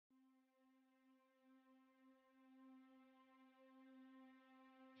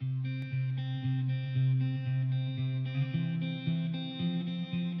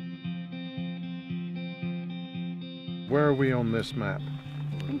Where are we on this map?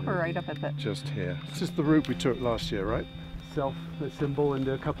 I think we're right up at the... Just here. This is the route we took last year, right? Self-assemble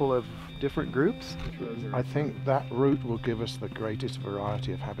into a couple of different groups. I think that route will give us the greatest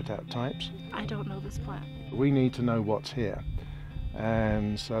variety of habitat types. I don't know this plant. We need to know what's here.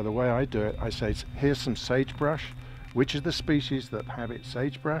 And so the way I do it, I say, here's some sagebrush. Which is the species that inhabit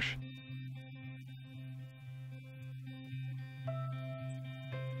sagebrush?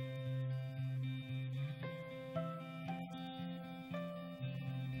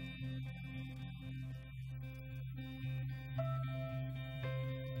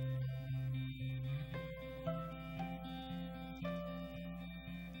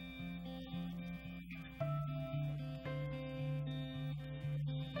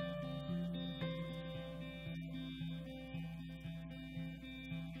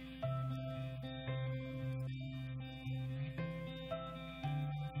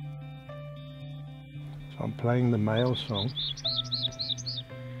 So I'm playing the male song.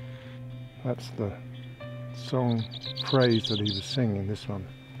 That's the song phrase that he was singing, this one.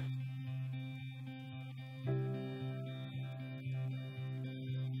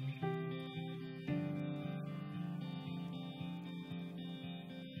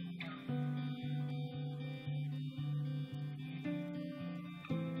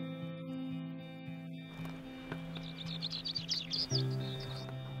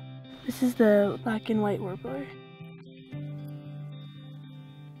 This is the black and white warbler.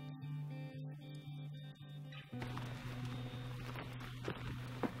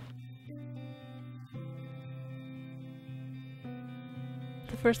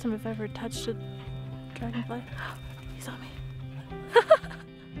 The first time I've ever touched a dragonfly. He saw me.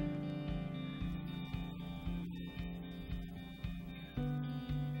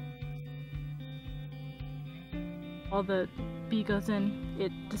 While the bee goes in,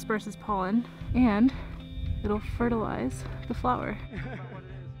 it disperses pollen and it'll fertilize the flower.